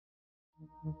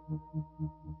Looks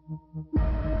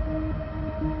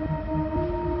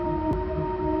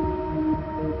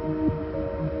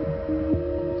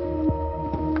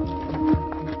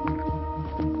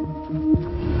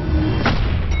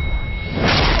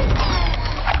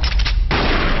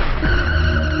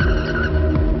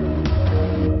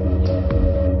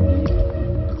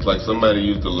like somebody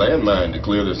used a landmine to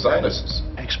clear their sinuses.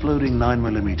 Exploding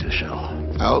 9mm shell.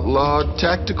 Outlawed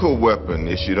tactical weapon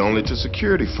issued only to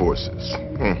security forces.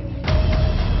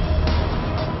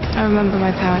 I remember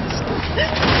my parents.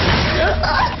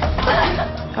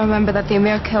 I remember that the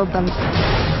Emir killed them.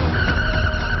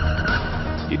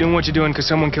 You doing what you're doing because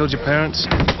someone killed your parents?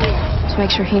 To make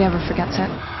sure he never forgets it.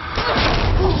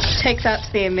 Take that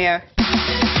to the Emir.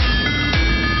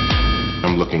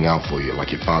 I'm looking out for you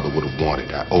like your father would have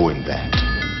wanted. I owe him that.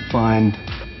 Find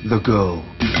the girl.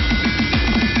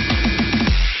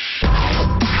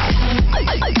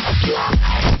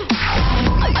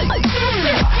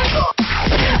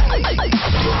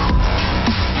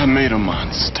 I made a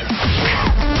monster.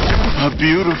 A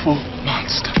beautiful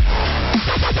monster.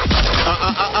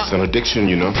 It's an addiction,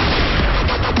 you know.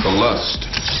 For lust,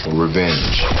 for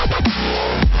revenge.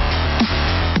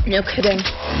 No kidding.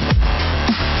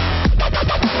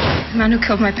 The man who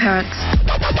killed my parents.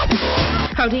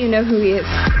 How do you know who he is?